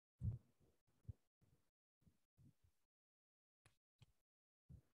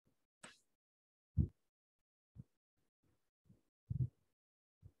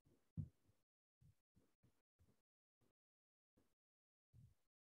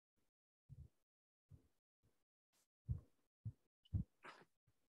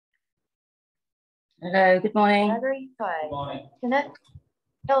Hello, good morning. Good morning.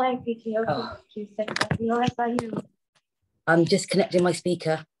 Oh. I'm just connecting my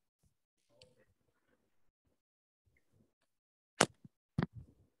speaker.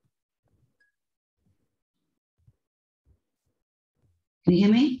 Can you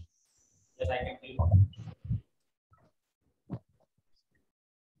hear me? Yes, I can hear you.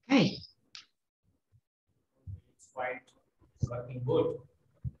 Okay. It's quite working good.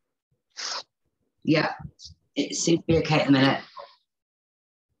 Yeah, it seems to be okay at the minute.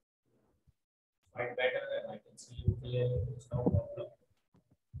 Quite better, and I can see you clearly. There's no problem.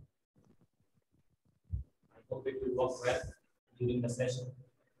 I hope it will work well during the session.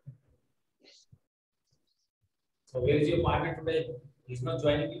 So where is your partner today? He's not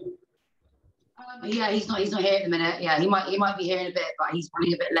joining you? Yeah, he's not here at the minute. Yeah, he might be here in a bit, but he's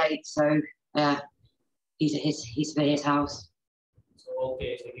running a bit late, so yeah, he's at his house. So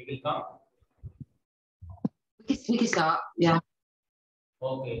okay, so he will come. We can start. Yeah.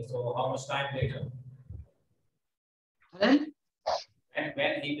 Okay, so how much time later? Hello? And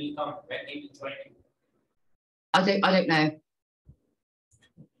when he will come? When he will join you? I don't know.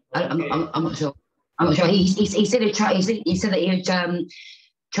 Okay. I'm not sure. I'm not sure. He said he said that he would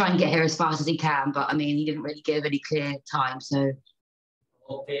try and get here as fast as he can, but I mean he didn't really give any clear time. So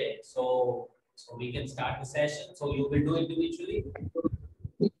okay, so we can start the session. So you will do it individually?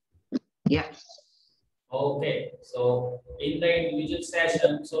 yeah. Okay, so in the individual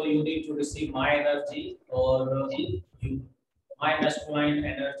session, so you need to receive my energy or my masculine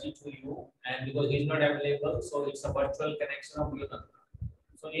energy to you, and because he's not available, so it's a virtual connection of you.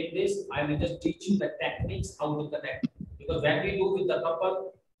 So in this, I will just teach you the techniques how to connect, because when we do with the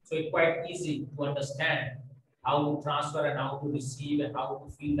couple, so it's quite easy to understand how to transfer and how to receive and how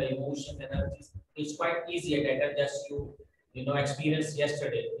to feel the emotions, energies. It's quite easy at just you know experienced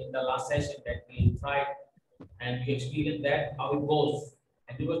yesterday in the last session that we tried, and you experienced that how it goes,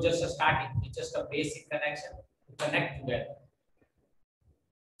 and it was just a starting. It's just a basic connection to connect together.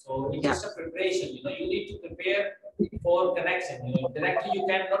 So it's just a preparation. You know, you need to prepare for connection. You know, directly you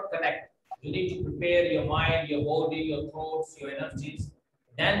cannot connect. You need to prepare your mind, your body, your thoughts, your energies.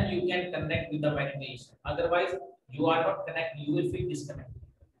 Then you can connect with the meditation. Otherwise, you are not connected. You will feel disconnected.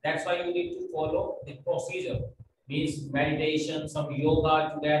 That's why you need to follow the procedure. Means meditation, some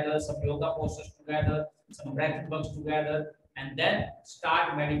yoga together, some yoga postures together, some breath works together, and then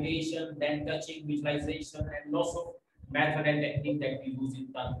start meditation, then touching, visualization, and lots of method and technique that we use in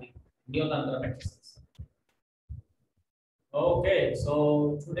Tantric Neo Tantra practices. Okay,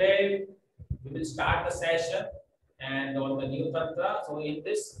 so today we will start the session and on the Neo Tantra. So in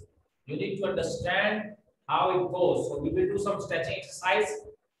this, you need to understand how it goes. So we will do some stretching exercise,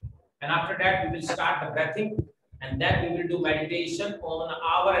 and after that we will start the breathing, and then we will do meditation on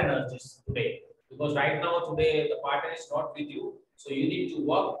our energies today. Because right now today the partner is not with you, so you need to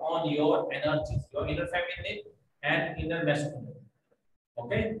work on your energies, your inner feminine and inner masculine.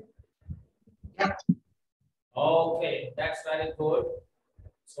 Okay? Yep. Okay, that's very good.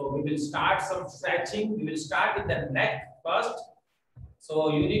 So we will start some stretching. We will start with the neck first.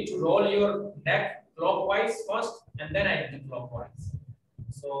 So you need to roll your neck clockwise first and then anti-clockwise.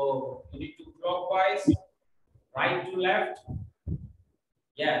 So you need to clockwise, right to left.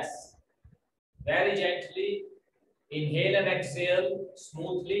 Yes. Very gently. Inhale and exhale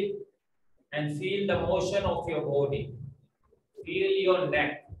smoothly and feel the motion of your body. Feel your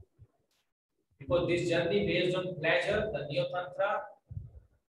neck. Because this journey based on pleasure, the Neo Tantra,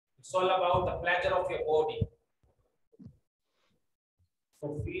 it's all about the pleasure of your body.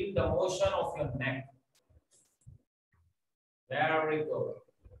 So feel the motion of your neck. Very good.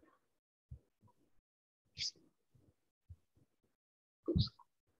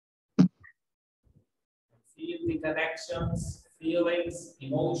 Feel the connections, feelings,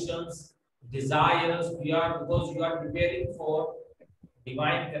 emotions, desires. Because you are preparing for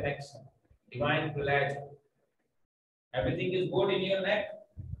divine connection, divine pleasure. Everything is good in your neck?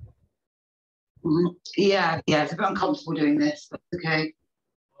 Yeah, it's a bit uncomfortable doing this, but okay.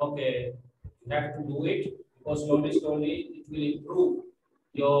 Okay, you have to do it because slowly it will improve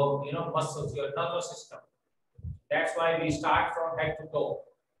your muscles, your nervous system. That's why we start from head to toe.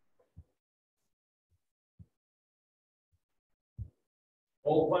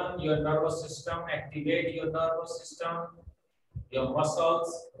 Open your nervous system, activate your nervous system, your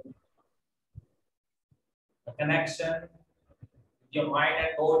muscles, the connection with your mind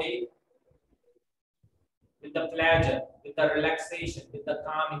and body, with the pleasure, with the relaxation, with the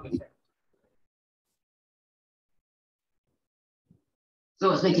calming effect.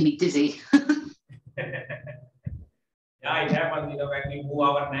 So it's making me dizzy. Yeah, it happens, when we move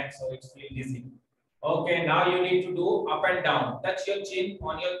our neck, so it's really dizzy. Okay, now you need to do up and down. Touch your chin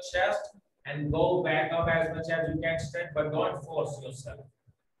on your chest and go back up as much as you can stretch, but don't force yourself.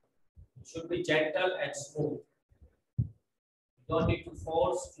 It should be gentle and smooth. You don't need to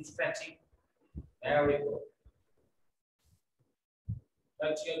force to stretching. Very good.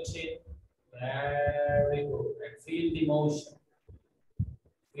 Touch your chin. Very good. And feel the motion.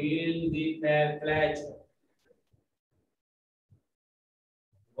 Feel the pleasure.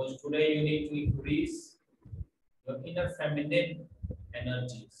 Because today you need to increase your inner feminine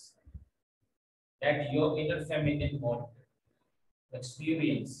energies. That your inner feminine body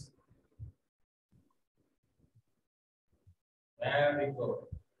experience. Very good.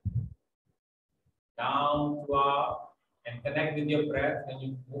 Down to up and connect with your breath when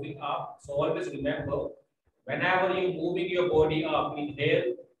you're moving up. So always remember, whenever you're moving your body up,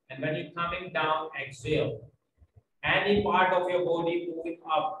 inhale, and when you're coming down, exhale. Any part of your body moving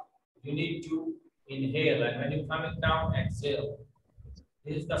up, you need to inhale, and when you're coming down, exhale.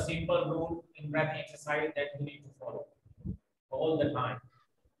 This is the simple rule in breathing exercise that you need to follow all the time.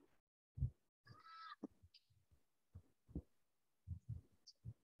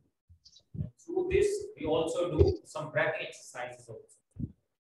 And through this, we also do some breathing exercises also.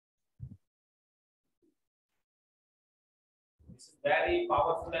 This is very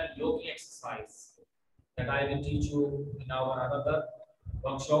powerful and yogi exercise that I will teach you in our another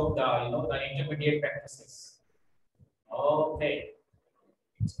workshop, the intermediate practices. Okay.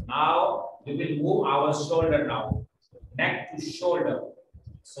 So now we will move our shoulder now, neck to shoulder.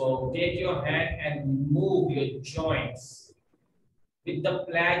 So take your hand and move your joints with the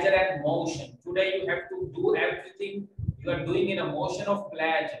pleasure and motion. Today you have to do everything you are doing in a motion of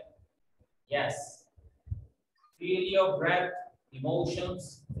pleasure. Yes. Feel your breath,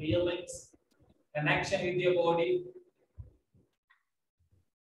 emotions, feelings, connection with your body.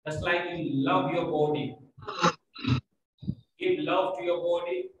 Just like you love your body. Give love to your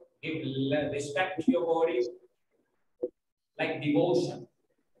body. Give respect to your body. Like devotion.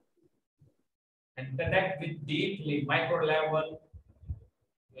 And connect with deeply, micro level,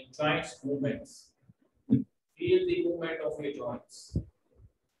 your joints movements. Feel the movement of your joints.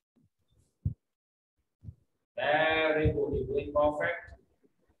 Very good. You're doing perfect.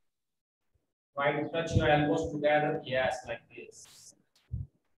 Try to touch your elbows together. Yes, like this.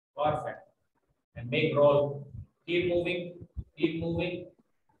 Perfect. And make roll. Keep moving. Keep moving.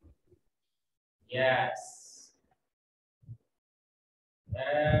 Yes.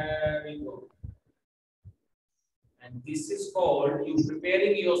 Very good. And this is called you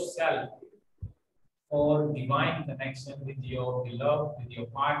preparing yourself for divine connection with your beloved, with your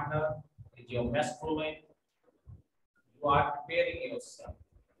partner, with your masculine. You are preparing yourself.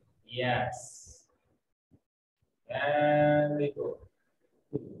 Yes. Very good.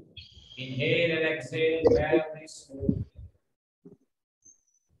 Inhale and exhale very smooth.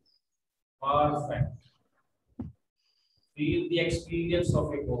 Perfect. Feel the experience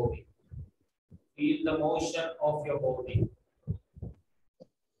of your body. Feel the motion of your body.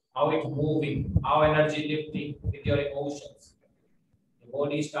 How it's moving, how energy lifting with your emotions. The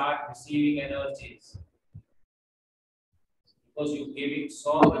body start receiving energies. Because you're giving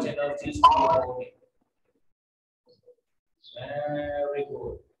so much energies to your body. Very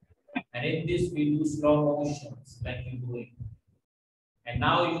good. And in this we do slow motions like you're doing. And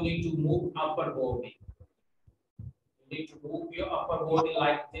now you need to move upper body. You need to move your upper body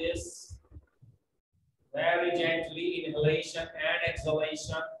like this. Very gently, inhalation and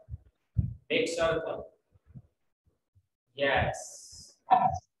exhalation. Big circle. Yes.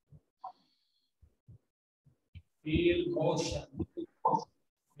 Feel motion.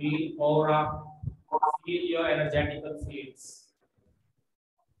 Feel aura. Feel your energetical fields.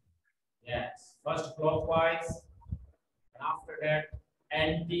 Yes. First clockwise. And after that,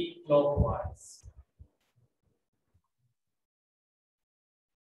 anti-clockwise.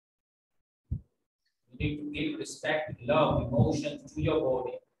 You need to give respect, love, emotion to your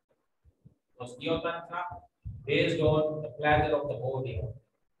body. Because Neo Tantra based on the pleasure of the body,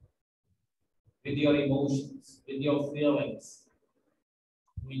 with your emotions, with your feelings.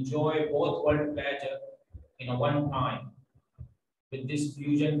 You enjoy both world pleasure in a one time with these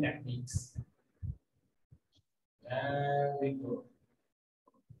fusion techniques. Very good.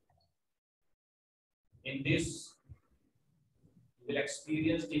 In this, you will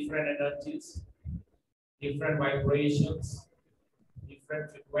experience different energies, different vibrations,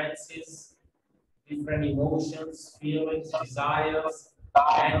 different frequencies, different emotions, feelings, desires,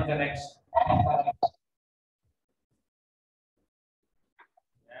 and connection.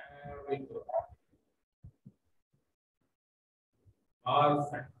 Very good.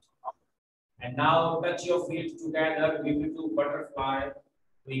 Perfect. And now touch your feet together. We will do butterfly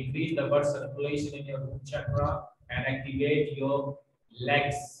to increase the blood circulation in your root chakra and activate your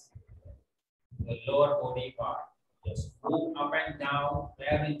legs, the lower body part. Just move up and down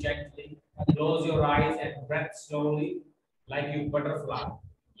very gently. Close your eyes and breathe slowly like you butterfly.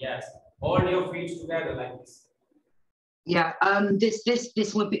 Yes. Hold your feet together like this. Yeah. This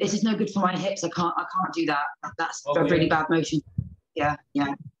is no good for my hips. I can't do that. That's a really bad motion. Yeah.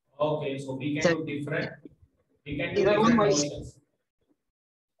 Yeah. Okay. So we can do different. We can do different motions.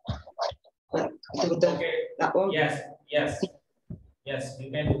 Okay. That one. Yes. Yes. Yes.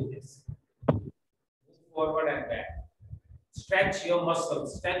 You can do this. Move forward and back. Stretch your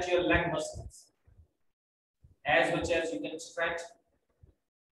muscles. Stretch your leg muscles as much as you can stretch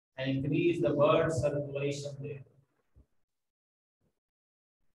and increase the blood circulation there.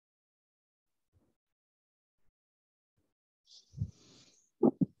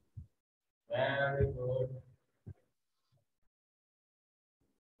 Very good.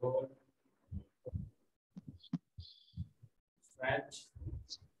 Good. Stretch.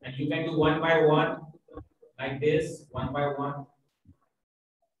 And you can do one by one, like this, one by one.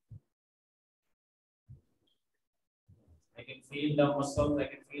 I can feel the muscles, I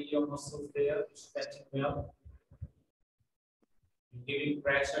can feel your muscles there, stretching well. Giving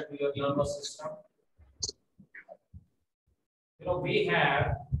pressure to your nervous system. You know, we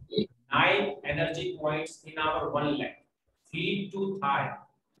have 9 energy points in our one leg, feet to thigh.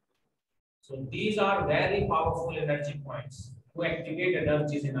 So these are very powerful energy points to activate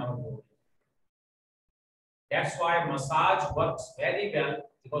energies in our body. That's why massage works very well,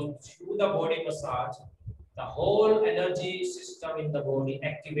 because through the body massage, the whole energy system in the body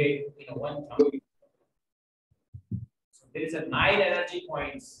activate in one time. So there is a 9 energy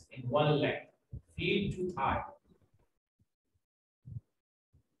points in one leg, feet to thigh.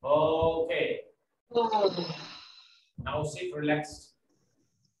 Okay. Now sit relaxed.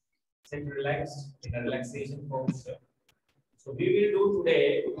 Sit relaxed in a relaxation posture. So we will do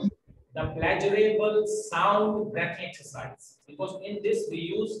today the pleasurable sound breath exercise, because in this we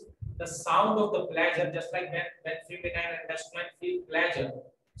use the sound of the pleasure, just like when feminine and masculine feel pleasure.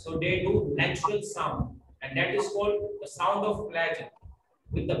 So they do natural sound, and that is called the sound of pleasure.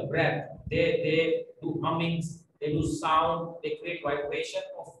 With the breath, they do hummings, they do sound, they create vibration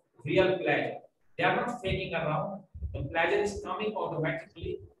of real pleasure. They are not faking around. The pleasure is coming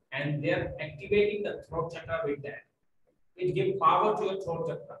automatically, and they are activating the throat chakra with that. It gives power to your throat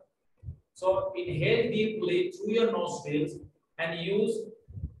chakra. So inhale deeply through your nostrils and use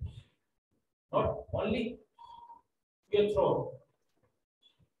not only your throat.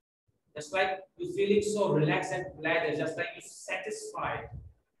 Just like you feeling so relaxed and pleasure, just like you satisfied,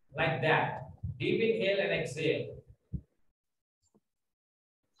 like that. Deep inhale and exhale.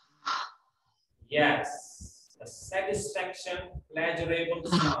 Yes, the satisfaction, pleasurable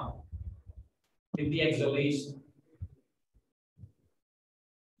sound with the exhalation.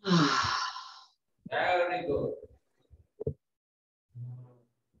 Very good.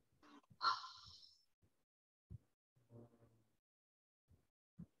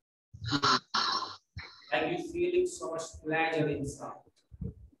 Like you feeling so much pleasure inside.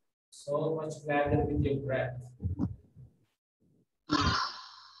 So much pleasure with your breath.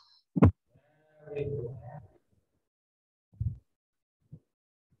 Very good.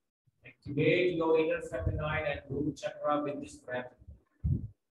 Activate your inner feminine and root chakra with this breath.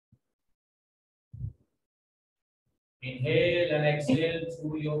 Inhale and exhale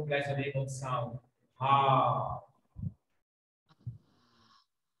through your pleasurable sound. Ha.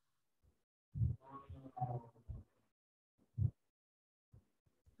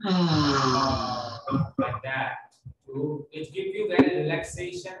 Like that. It gives you very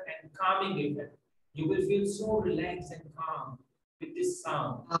relaxation and calming effect. You will feel so relaxed and calm with this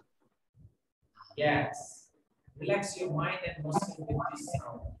sound. Yes. Relax your mind and muscle with this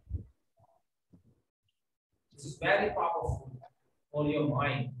sound. This is very powerful for your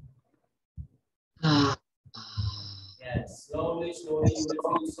mind. Yes. Slowly, slowly, you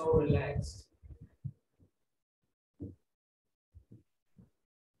will feel so relaxed.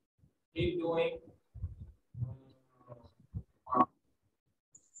 Keep doing.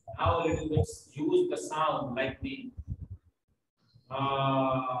 Now a little bit use the sound like me.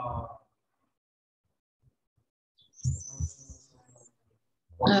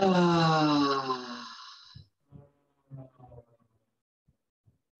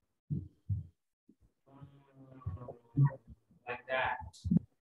 Like that.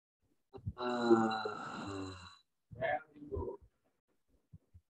 Very good.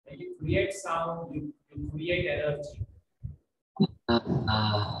 When you create sound, you create energy.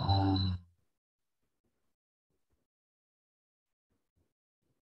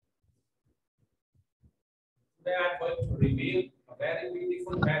 Today I'm going to reveal a very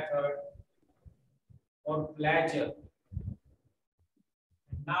beautiful method for pleasure.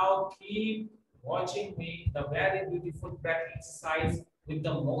 Now keep watching me, the very beautiful breath exercise with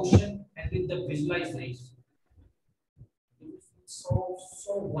the motion and with the visualization. It will feel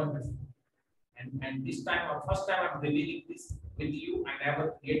so wonderful. And this time, first time I'm revealing this with you. I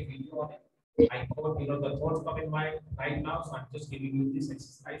never create video on it. I thought, the thoughts come in mind right now, so I'm just giving you this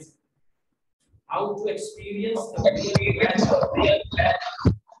exercise. How to experience the real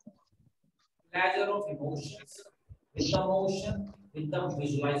pleasure of emotions with the motion, with the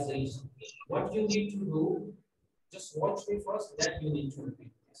visualization. What you need to do, just watch me first, then you need to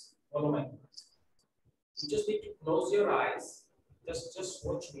repeat this. Follow my words. You just need to close your eyes. Just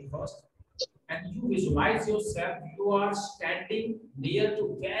watch me first. And you visualize yourself, you are standing near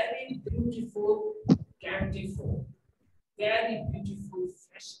to very beautiful camphor, very beautiful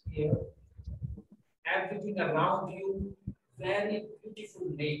fresh air, everything around you, very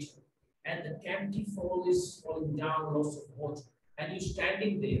beautiful nature. And the camphor is falling down, lots of water. And you're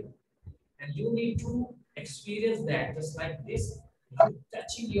standing there. And you need to experience that, just like this, you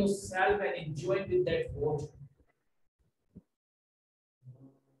touching yourself and enjoying with that water.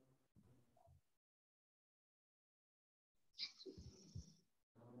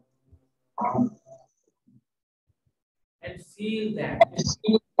 And feel that.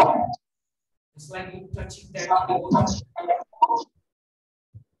 It's like you touching that water.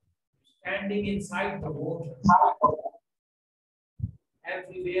 Standing inside the water.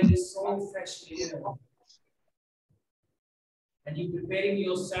 Everywhere is so fresh air. And you're preparing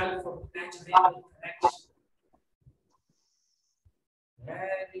yourself for natural connection.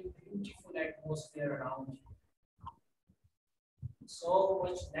 Very beautiful atmosphere around you. So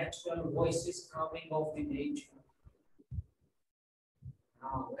much natural voices coming of the nature.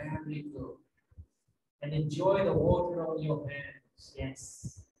 Now, very good. And enjoy the water on your hands.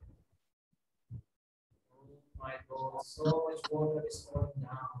 Yes. Oh my God, so much water is falling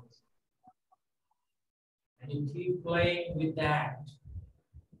down. And you keep playing with that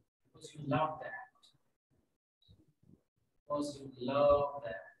because you love that. Because you love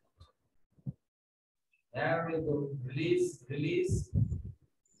that. Very good. Release, release.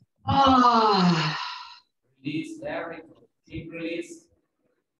 Release, very good. Deep release.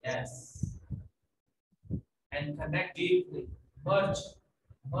 Yes. And connect deeply. Merge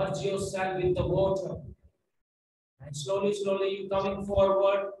yourself with the water. And slowly you coming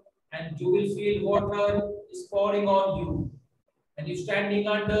forward and you will feel water is pouring on you. And you're standing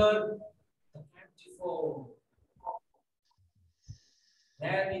under the camphor.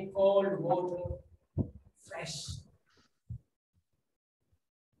 Very cold water, fresh.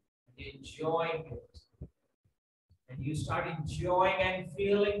 And enjoying it. And you start enjoying and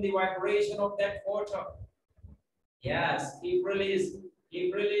feeling the vibration of that water. Yes, keep release,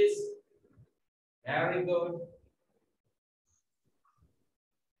 keep release. Very good.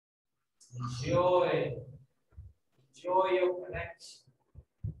 Enjoy your connection.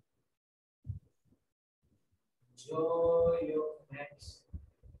 Enjoy your connection.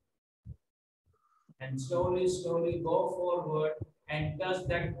 And slowly go forward and touch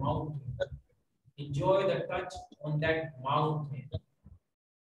that mountain. Enjoy the touch on that mountain.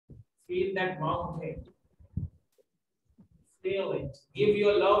 Feel that mountain. Feel it. Give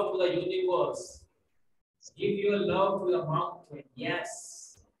your love to the universe. Give your love to the mountain.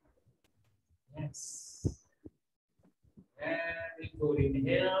 Yes. Yes. Very good.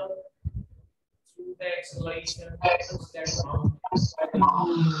 Inhale. Through the exhalation, touch that mountain.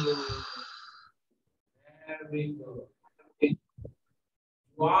 Very good.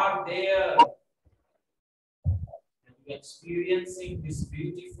 You are there. And you're experiencing this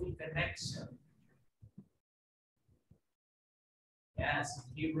beautiful connection. Yes,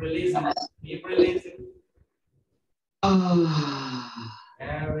 keep releasing. Keep releasing.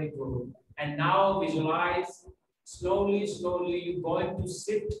 Very good. And now visualize slowly you're going to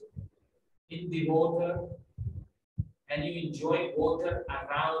sit in the water and you enjoy water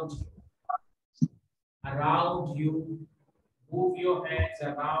around you. Around you. Move your hands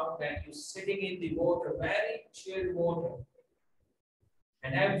around and you're sitting in the water, very chilled water.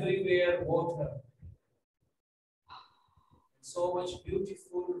 And everywhere water. So much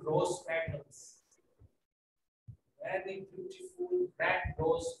beautiful rose petals. Very beautiful red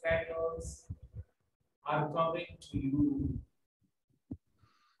rose petals are coming to you.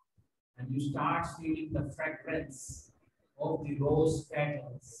 And you start feeling the fragrance of the rose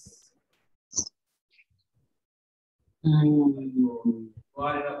petals. You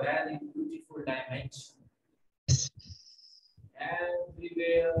are in a very beautiful dimension.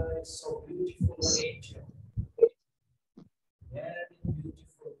 Everywhere is so beautiful nature. Very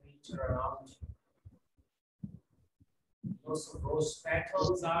beautiful nature around you. Those rose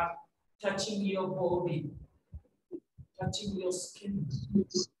petals are touching your body, touching your skin.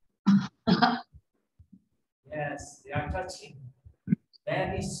 Yes, they are touching.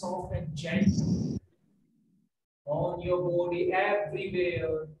 Very soft and gentle on your body,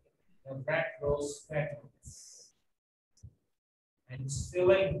 everywhere. The red rose petals. And it's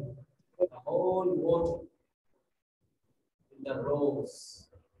filling the whole water with the rose.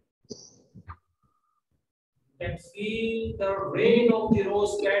 You can feel the rain of the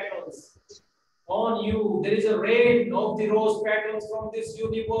rose petals on you. There is a rain of the rose petals from this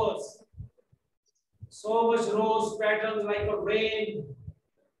universe. So much rose petals like a rain.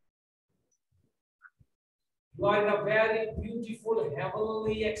 You are in a very beautiful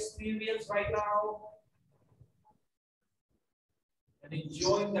heavenly experience right now. And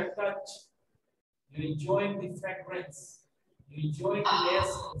enjoying the touch. You enjoying the fragrance. You enjoying the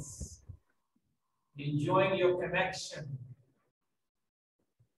essence. You enjoying your connection.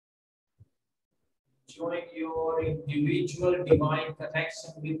 Enjoying your individual divine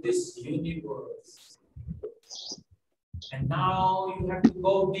connection with this universe. And now you have to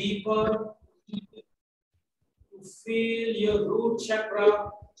go deeper to feel your root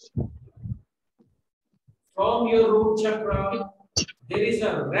chakra. From your root chakra, there is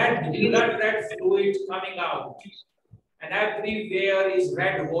a red fluid coming out. And everywhere is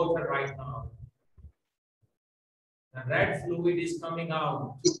red water right now. The red fluid is coming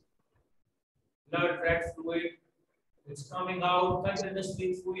out. Blood red fluid is coming out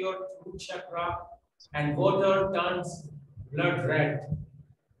continuously through your root chakra. And water turns blood red,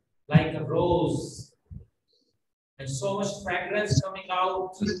 like a rose. And so much fragrance coming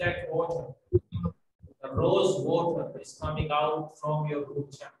out in that water. The rose water is coming out from your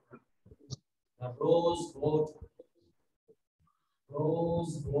root chakra. The rose water.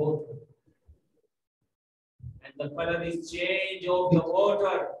 Rose water. And the color is change of the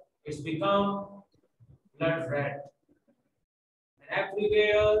water. It's become blood red. And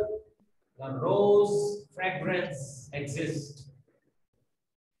everywhere the rose fragrance exists.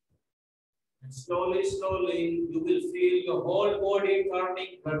 And slowly, slowly, you will feel your whole body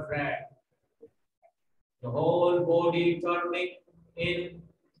turning blood red. The whole body turning in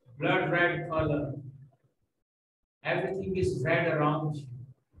blood red color. Everything is red around you.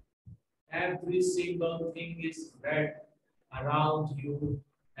 Every single thing is red around you,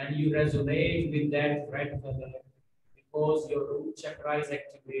 and you resonate with that red color because your root chakra is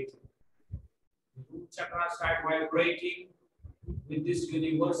activated. The root chakra start vibrating with this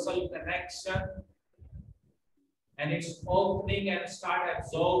universal connection, and it's opening and start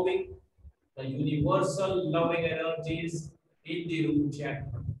absorbing the universal loving energies in the root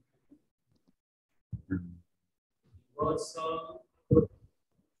chakra. Universal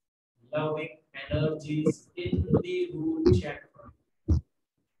loving energies in the root chakra.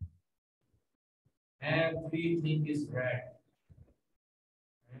 Everything is red.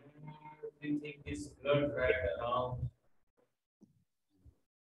 Everything is blood red around.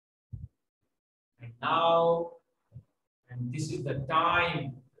 And now, and this is the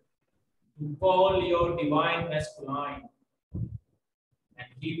time to call your divine masculine. And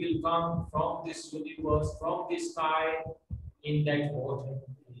he will come from this universe, from this sky, in that water,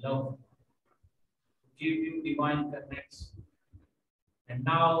 love, to give you divine connection. And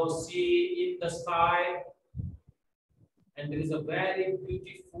now see in the sky, and there is a very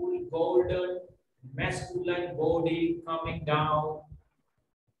beautiful golden masculine body coming down.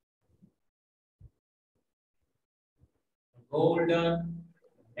 Golden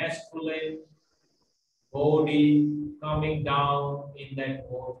masculine body coming down in that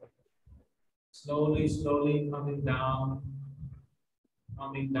water. Slowly, slowly coming down,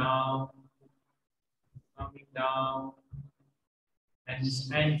 coming down, coming down, and it's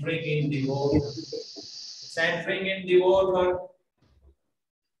entering in the water. It's entering in the water,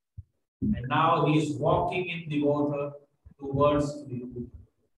 and now he's walking in the water towards you.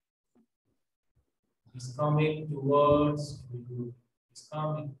 He's coming towards you. He's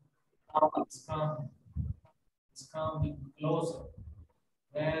coming. It's coming. It's coming closer.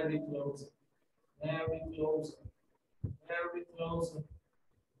 Very close. Very close. Very close.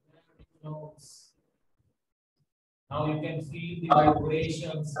 Very close. Now you can feel the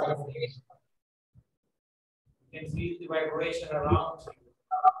vibrations of it. You can feel the vibration around you.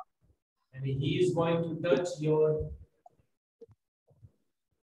 And he is going to touch your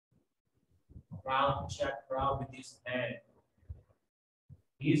crown chakra with his hand.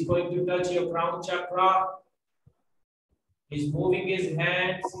 He is going to touch your crown chakra. He's moving his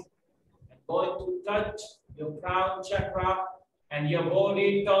hands and going to touch your crown chakra and your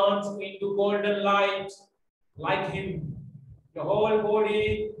body turns into golden light like him. Your whole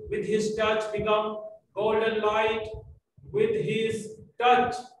body with his touch become golden light with his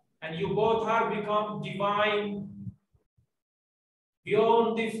touch, and you both are become divine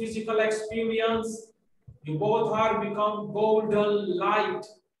beyond the physical experience. You both are become golden light,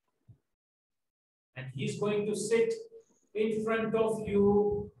 and he's going to sit in front of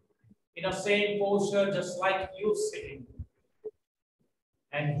you in a same posture just like you sitting,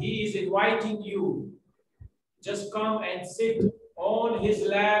 and he is inviting you, just come and sit on his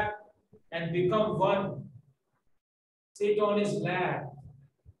lap and become one. Sit on his lap.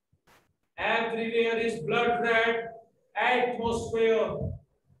 Everywhere is blood red atmosphere.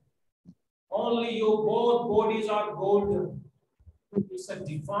 Only your both bodies are golden. It's a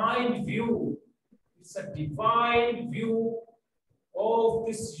divine view. It's a divine view of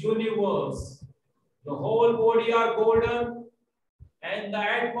this universe. The whole body are golden, and the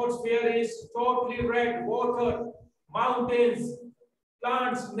atmosphere is totally red. Water, mountains,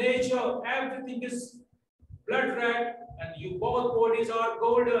 plants, nature, everything is blood red, and you both bodies are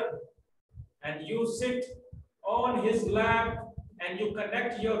golden. And you sit on his lap and you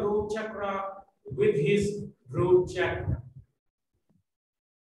connect your root chakra with his root chakra.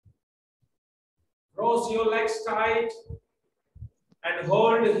 Cross your legs tight and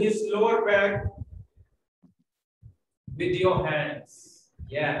hold his lower back with your hands.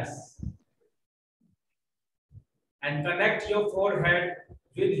 Yes. And connect your forehead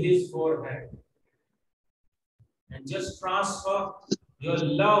with his forehead. And just transfer your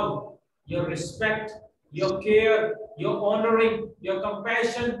love, your respect, your care, your honoring, your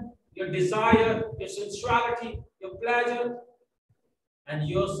compassion, your desire, your sensuality, your pleasure, and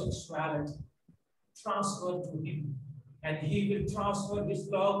your sexuality. Transfer to him, and he will transfer his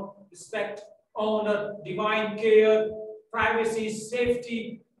love, respect, honor, divine care, privacy,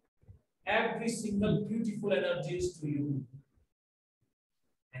 safety, every single beautiful energies to you.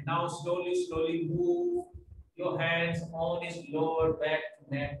 And now slowly, slowly move your hands on his lower back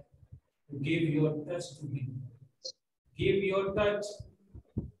to neck to give your touch to him. Give your touch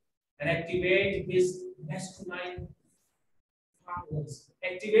and activate his masculine powers.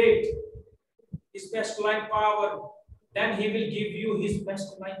 Activate his masculine power. Then he will give you his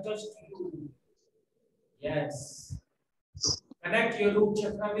masculine touch to you. Yes. Connect your root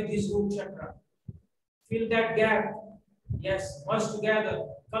chakra with his root chakra. Fill that gap. Yes. Merge together.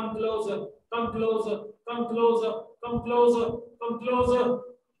 Come closer. Come closer. Come closer. Come closer. Come closer.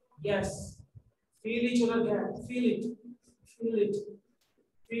 Yes. Feel each other gap. Feel it. Feel it.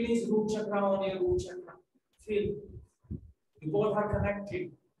 Feel his root chakra on your root chakra. Feel. You both are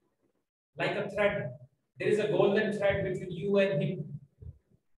connected like a thread. There is a golden thread between you and him.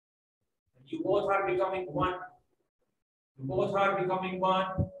 You both are becoming one. You both are becoming one.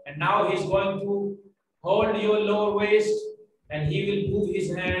 And now he's going to hold your lower waist and he will move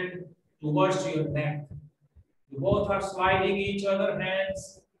his hand towards your neck. You both are sliding each other's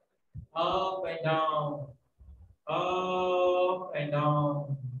hands up and down, up and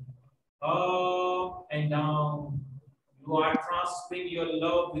down, up and down. You are transferring your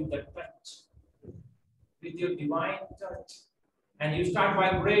love with the touch, with your divine touch. And you start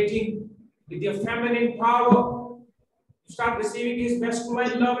vibrating with your feminine power. You start receiving his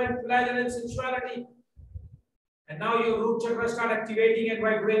masculine love and pleasure and sensuality. And now your root chakra start activating and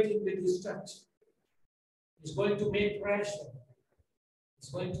vibrating with his touch. He's going to make pressure. He's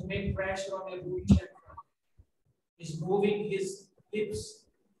going to make pressure on your root chakra. He's moving his hips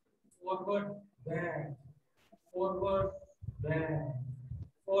forward, back, forward, back,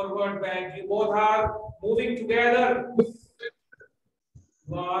 forward, back. You both are moving together.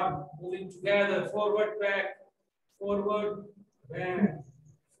 You are moving together, forward, back, forward, back,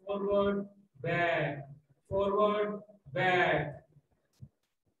 forward, back, forward, back.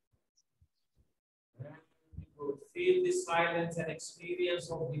 Feel this silence and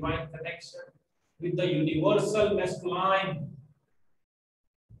experience of divine connection with the universal masculine.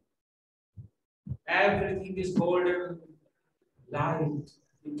 Everything is golden light,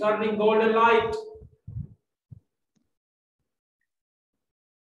 returning golden light.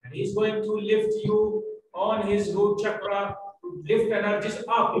 And he's going to lift you on his root chakra to lift energies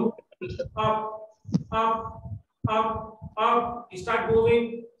up, up, up, up, up. You start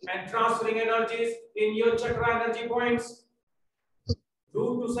moving and transferring energies in your chakra energy points.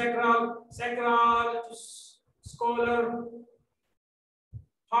 Root to sacral, sacral to scholar,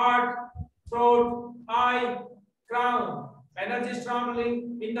 heart, throat, eye, crown. Energy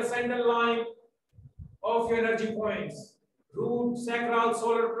traveling in the center line of your energy points. Root, sacral,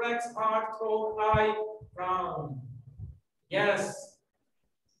 solar plex, heart, throat, eye, crown.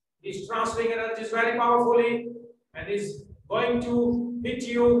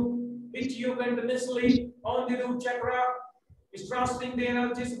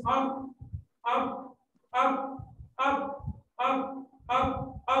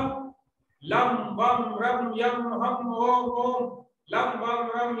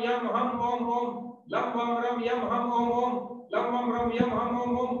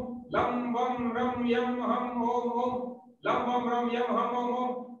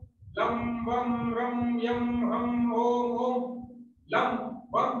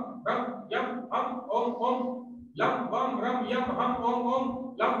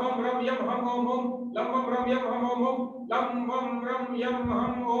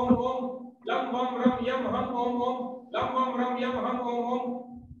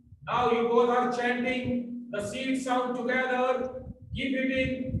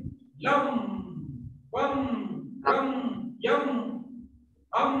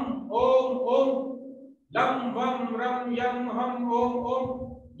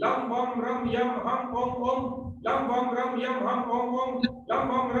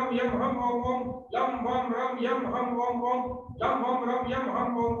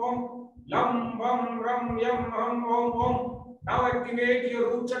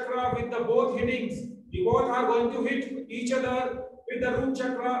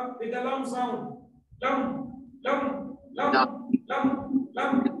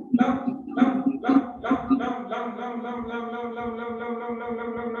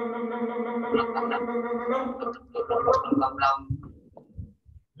 I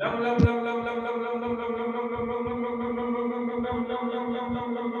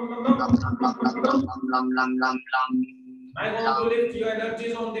want to lift your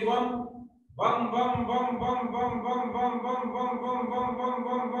energies on the one. Bum bum bum bum bum bum bum bum bum bum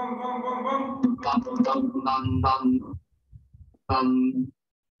bum bum bum bum.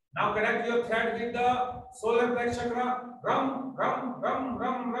 Now connect your thread with the solar plexus chakra. Rum rum rum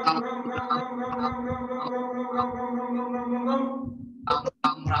rum rum rum rum rum rum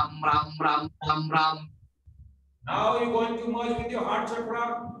rum rum rum rum. Now you're going to merge with your heart chakra.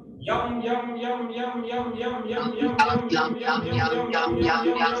 Yum yum yum yum yum yum yum yum yum yum yum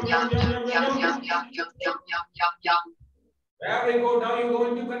yum yum. Very good. Now you're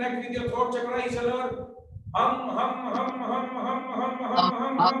going to connect with your throat chakra each other. Hum hum hum hum hum hum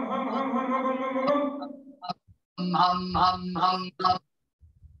hum hum hum hum.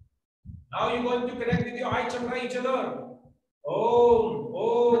 Now you're going to connect with your eye chakra each other. Om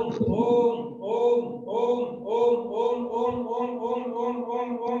om om om om om om om om om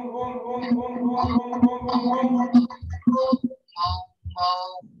om om om.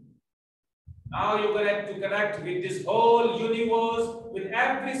 Now you have to connect with this whole universe, with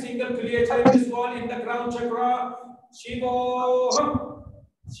every single creature in this world in the crown chakra. Shivoham,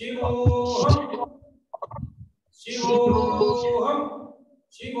 Shivoham, Shivoham,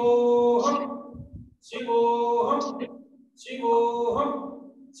 Shivoham, Shivoham, Shivoham,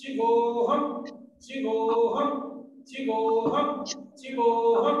 Shivoham, Shivoham, Shivoham,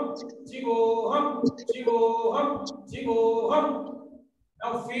 Shivoham, Shivoham, Shivoham, Shivoham.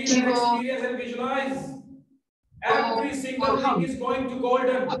 Now feel and experience and visualize. Every single thing is going to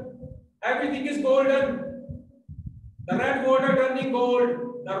golden. Everything is golden. The red water turning gold.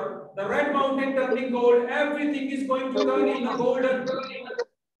 The red mountain turning gold. Everything is going to turn into golden.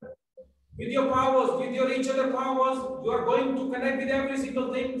 With your powers, with your each other powers, you are going to connect with every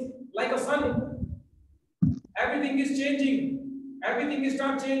single thing like a sun. Everything is changing. Everything is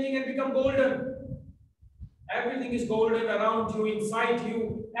start changing and become golden. Everything is golden around you, inside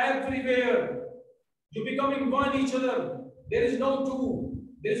you, everywhere. You becoming one each other. There is no two.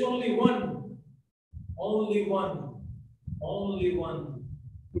 There is only one. Only one. Only one.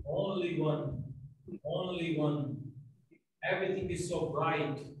 Only one. Only one. Everything is so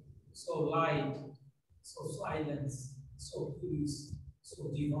bright, so light, so silence, so peace,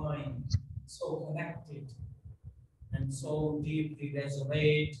 so divine, so connected, and so deeply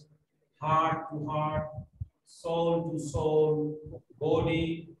resonate, heart to heart, soul to soul,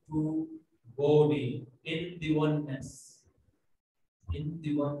 body to body, in the oneness, in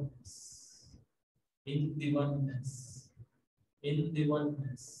the oneness, in the oneness, in the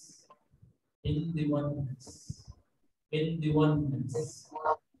oneness, in the oneness, in the oneness,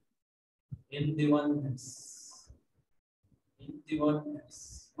 in the oneness, in the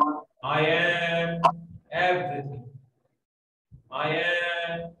oneness. I am everything. I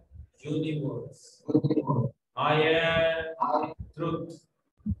am universe. I am truth.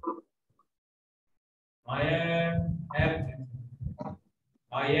 I am everything.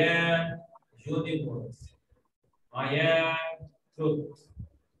 I am universe. I am truth.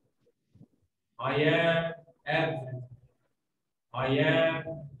 I am everything. I am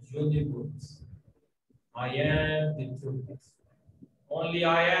universe. I am the truth. Only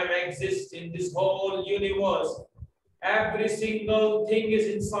I am exists in this whole universe. Every single thing is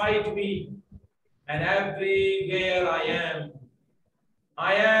inside me, and everywhere I am.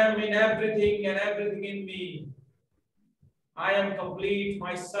 I am in everything and everything in me. I am complete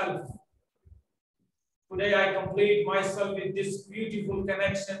myself. Today I complete myself with this beautiful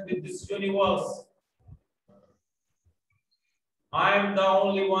connection with this universe. I am the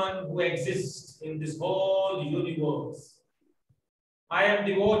only one who exists in this whole universe. I am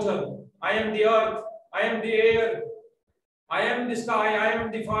the water, I am the earth, I am the air, I am the sky, I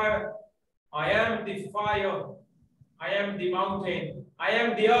am the fire, I am the fire, I am the mountain, I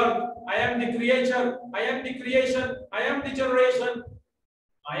am the earth, I am the creator, I am the creation, I am the generation,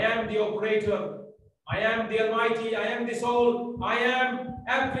 I am the operator, I am the almighty, I am the soul, I am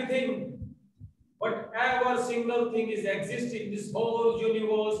everything. Whatever single thing is existing in this whole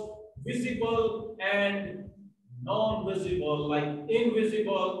universe, visible and non-visible, like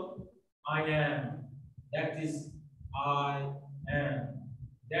invisible, I am. That is I am.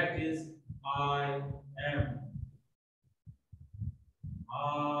 That is I am.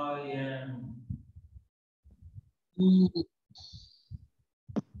 I am.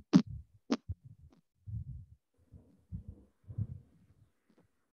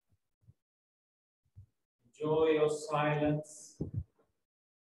 Enjoy your silence,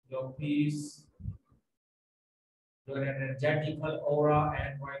 your peace, your energetical aura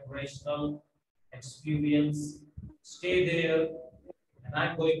and vibrational experience. Stay there, and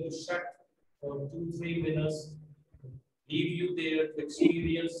I'm going to shut for 2-3 minutes. Leave you there to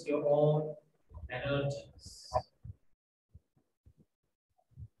experience your own energies.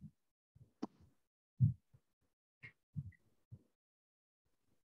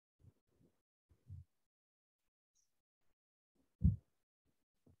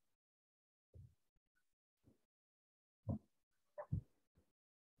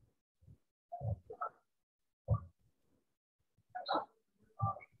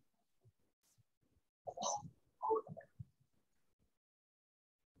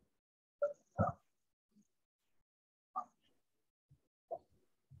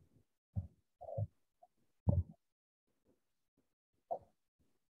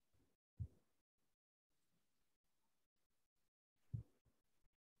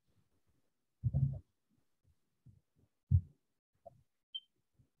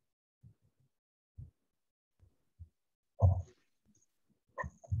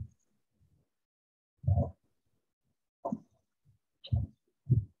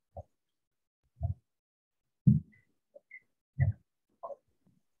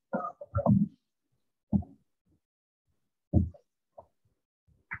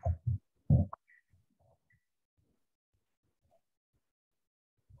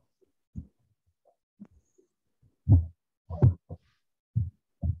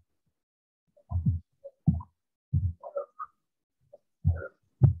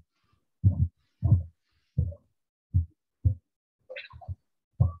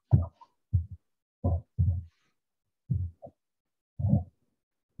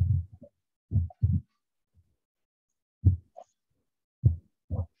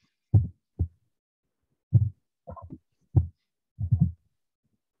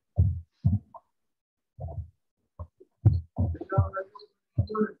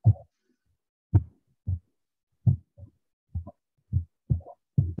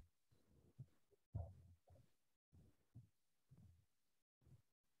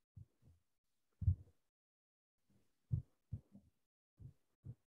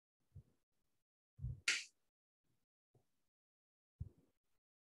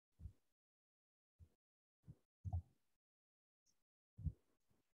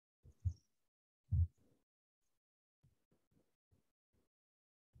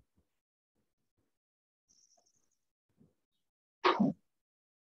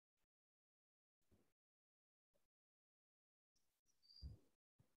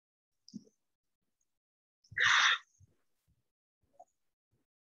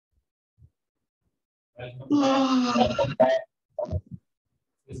 Welcome back to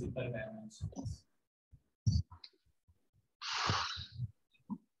physical dimensions.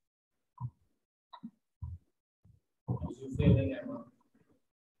 How you feeling, Emma?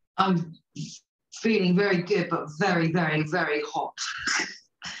 I'm feeling very good, but very, very, very hot.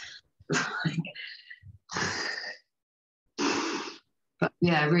 But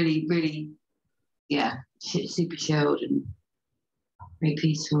yeah, really, really, yeah, super chilled and very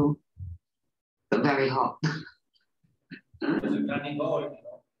peaceful, but very hot. because you're turning gold,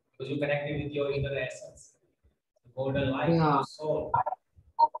 because you're connected with your inner essence, the golden light of Yeah. your soul.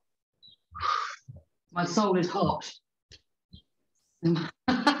 My soul is hot.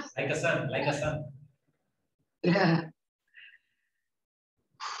 Like a sun, like a sun. Yeah.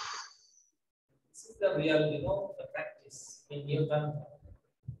 This is the real, the practice in Neo Tantra.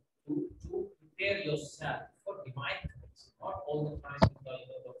 To prepare yourself for divine connection, not all the time with the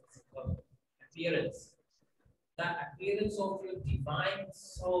physical appearance. The appearance of your divine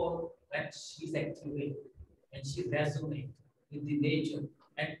soul, that she's activated and she resonates with the nature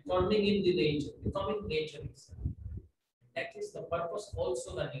and turning in the nature, becoming nature itself. That is the purpose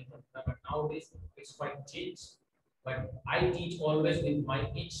also the Neo Tantra, but nowadays it's quite changed. But I teach always with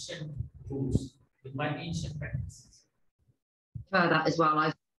my ancient rules, with my ancient practices. For that as well.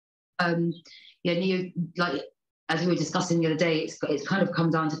 Like as we were discussing the other day, it's kind of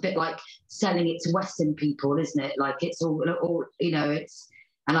come down to a bit like selling it to Western people, isn't it? Like it's all it's,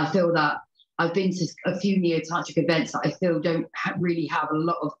 and I feel that I've been to a few neo-tantric events that I feel don't really have a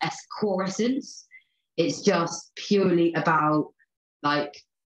lot of core essence. It's just purely about like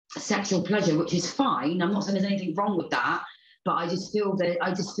sexual pleasure, which is fine. I'm not saying there's anything wrong with that, but I just feel like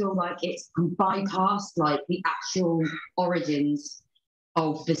it's bypassed like the actual origins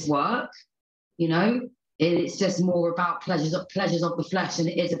of this work. It's just more about pleasures of the flesh, and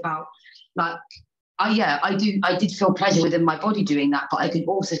it is about like I did feel pleasure within my body doing that, but I could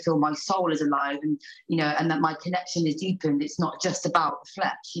also feel my soul is alive, and and that my connection is deepened. It's not just about the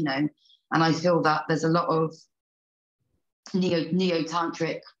flesh, and I feel that there's a lot of neo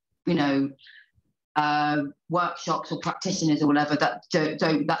tantric workshops or practitioners or whatever that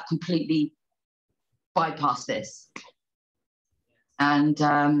don't that completely bypass this, and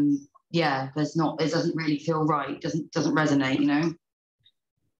it doesn't really feel right. It doesn't resonate.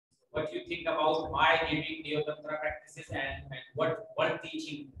 What do you think about my giving Neo Tantra practices and what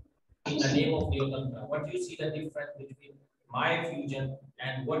teaching in the name of Neo Tantra? What do you see the difference between my fusion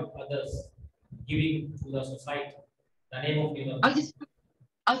and what others giving to the society? The name of Neo Tantra.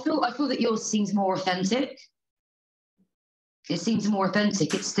 I feel that yours seems more authentic. It seems more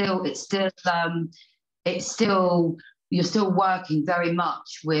authentic. It's still you're still working very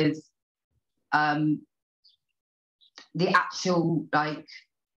much with the actual like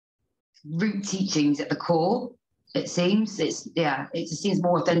root teachings at the core. It seems it seems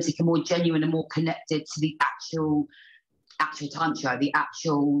more authentic and more genuine and more connected to the actual tantra, the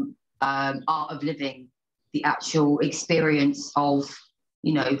actual art of living, the actual experience of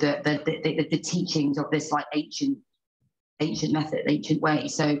the teachings of this like ancient method, ancient way.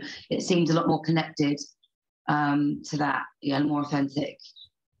 So it seems a lot more connected to that, more authentic.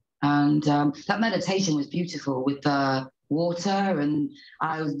 And that meditation was beautiful with the water, and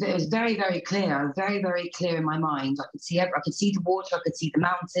it was very, very clear. I was very, very clear in my mind. I could see the water, I could see the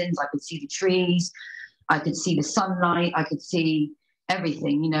mountains, I could see the trees, I could see the sunlight, I could see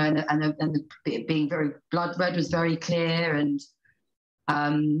everything, and the being very blood red was very clear. And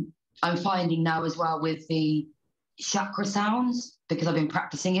I'm finding now as well with the chakra sounds, because I've been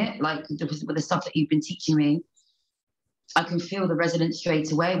practicing it, like with the stuff that you've been teaching me, I can feel the resonance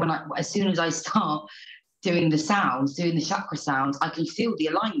straight away. As soon as I start doing the chakra sounds, I can feel the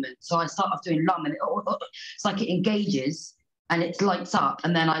alignment. So I start off doing lam, and it's like it engages and it lights up,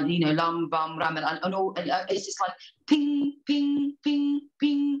 and then lam, bam, ram, and all, and it's just like ping, ping, ping,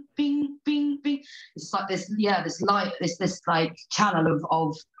 ping, ping, ping, ping. It's like this light, this like channel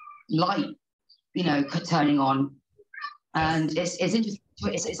of light, turning on, and it's interesting.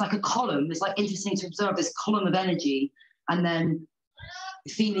 It's like a column. It's like interesting to observe this column of energy, and then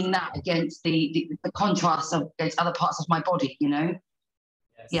feeling that against the contrast against other parts of my body. Yes.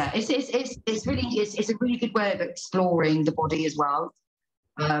 Yeah, it's a really good way of exploring the body as well.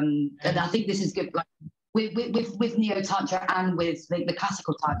 And I think this is good. Like with Neo Tantra and with the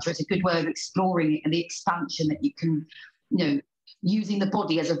classical Tantra, it's a good way of exploring it and the expansion that you can, using the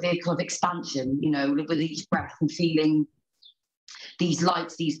body as a vehicle of expansion. With each breath and feeling these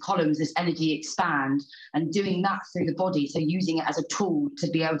lights, these columns, this energy expand, and doing that through the body. So using it as a tool to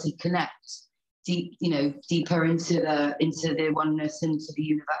be able to connect deeper into the oneness, into the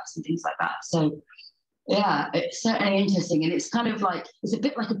universe and things like that. So yeah, it's certainly interesting. And it's kind of like, it's a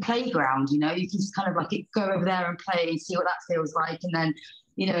bit like a playground, you can just kind of like go over there and play and see what that feels like. And then,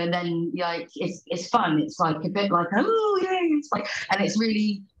 like, it's fun. It's like a bit like, oh yeah, it's like, and it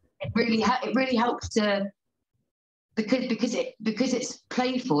really helps to, because it's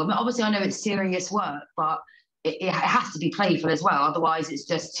playful. I mean, obviously I know it's serious work, but it has to be playful as well. Otherwise it's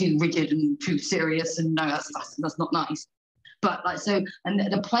just too rigid and too serious, and no, that's not nice. But like, so, and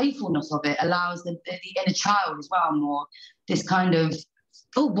the playfulness of it allows the inner child as well more this kind of,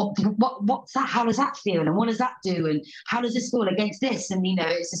 oh, what's that? How does that feel? And what does that do? And how does this feel against this? And, you know,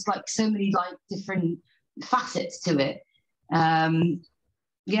 it's just like so many like different facets to it.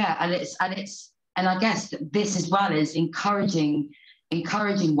 Yeah, and I guess that this as well is encouraging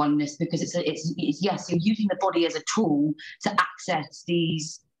oneness, because it's yes, you're using the body as a tool to access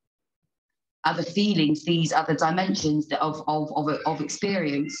these other feelings, these other dimensions of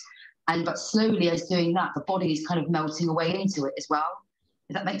experience, but slowly as doing that, the body is kind of melting away into it as well.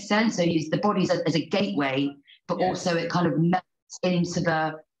 Does that make sense? So use the body as a gateway, but also it kind of melts into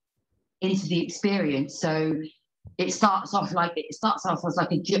the experience. So it starts off as like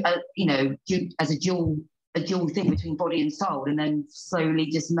as a dual thing between body and soul, and then slowly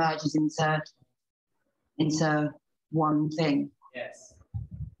just merges into one thing. Yes.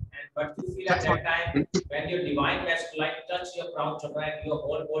 But you feel at that time when your divine masculine touch your crown chakra and your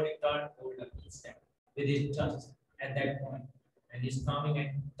whole body turned golden instant with his touch at that point. And he's coming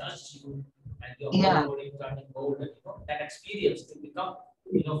and touch you and your whole body turning golden. You know, that experience to become,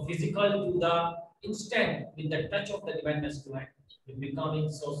 you know, physical to the instant with the touch of the divine masculine, you're becoming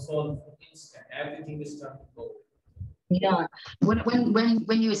so soulful instant. Everything is turning golden. Yeah,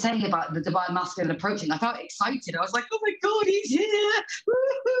 when you were saying about the divine masculine approaching, I felt excited. I was like, oh my God, he's here.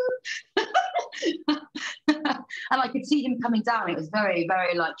 And I could see him coming down. It was very,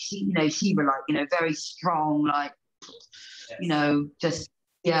 very like Shiva, like, you know, very strong, like, you know, just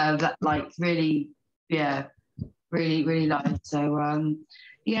that like really, really like. So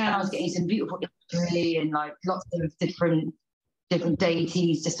I was getting some beautiful imagery and like lots of different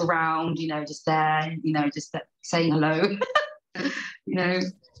deities just around, you know, just there, you know, just saying hello. You know,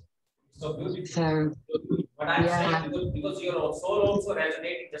 so beautiful. So what I'm saying, because your soul also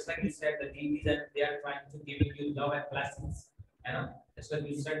resonating, just like you said, the deities, and they are trying to give you love and blessings, you know, that's what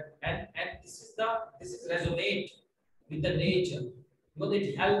you said. And this is resonate with the nature, because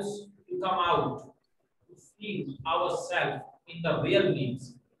it helps to come out to feel ourselves in the real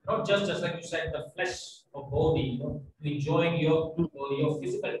means, not just like you said, the flesh of body, you know, enjoying your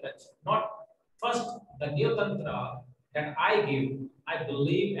physical touch. Not first the Neo Tantra that I give, I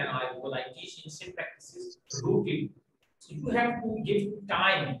believe, and I teach in practices rooted. So you have to give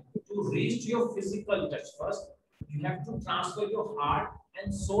time to reach your physical touch first. You have to transfer your heart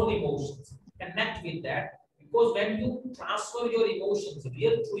and soul emotions, connect with that, because when you transfer your emotions,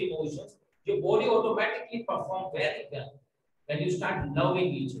 real true emotions, your body automatically perform very well. When you start loving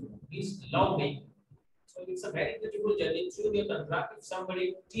each other, means love making. So it's a very beautiful journey through your tantra. If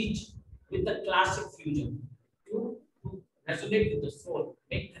somebody teach with the classic fusion to resonate with the soul,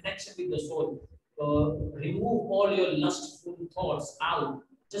 make connection with the soul, remove all your lustful thoughts out,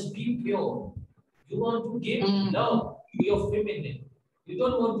 just be pure. You want to give love to your feminine. You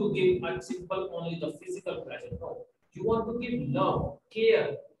don't want to give a simple only the physical pleasure. No. You want to give love,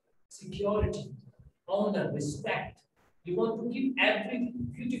 care, security, honor, respect. You want to give every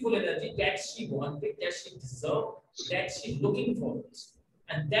beautiful energy that she wanted, that she deserved, that she's looking for.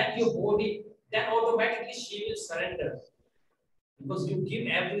 And that your body, then automatically she will surrender. Because you give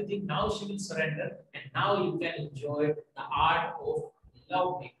everything, now she will surrender, and now you can enjoy the art of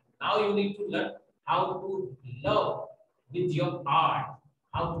loving. Now you need to learn how to love with your art,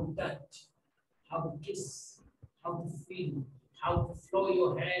 how to touch, how to kiss, how to feel, how to flow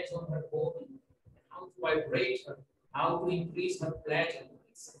your hands on her body, how to vibrate her, how to increase her pleasure.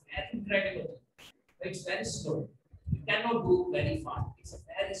 It's very incredible. It's very slow. You cannot do very fast. It's a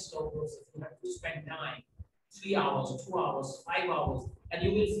very slow process. You have to spend time, 3 hours, 2 hours, 5 hours, and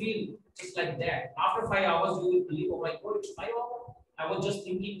you will feel just like that. After 5 hours, you will believe, oh my God, it's 5 hours. I was just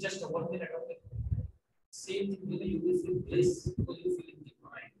thinking just 1 minute only. Same thing, you will feel bliss, because you feel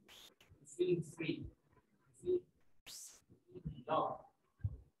divine, you feeling free, you feel love.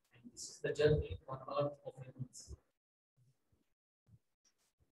 And this is the journey on earth of humans.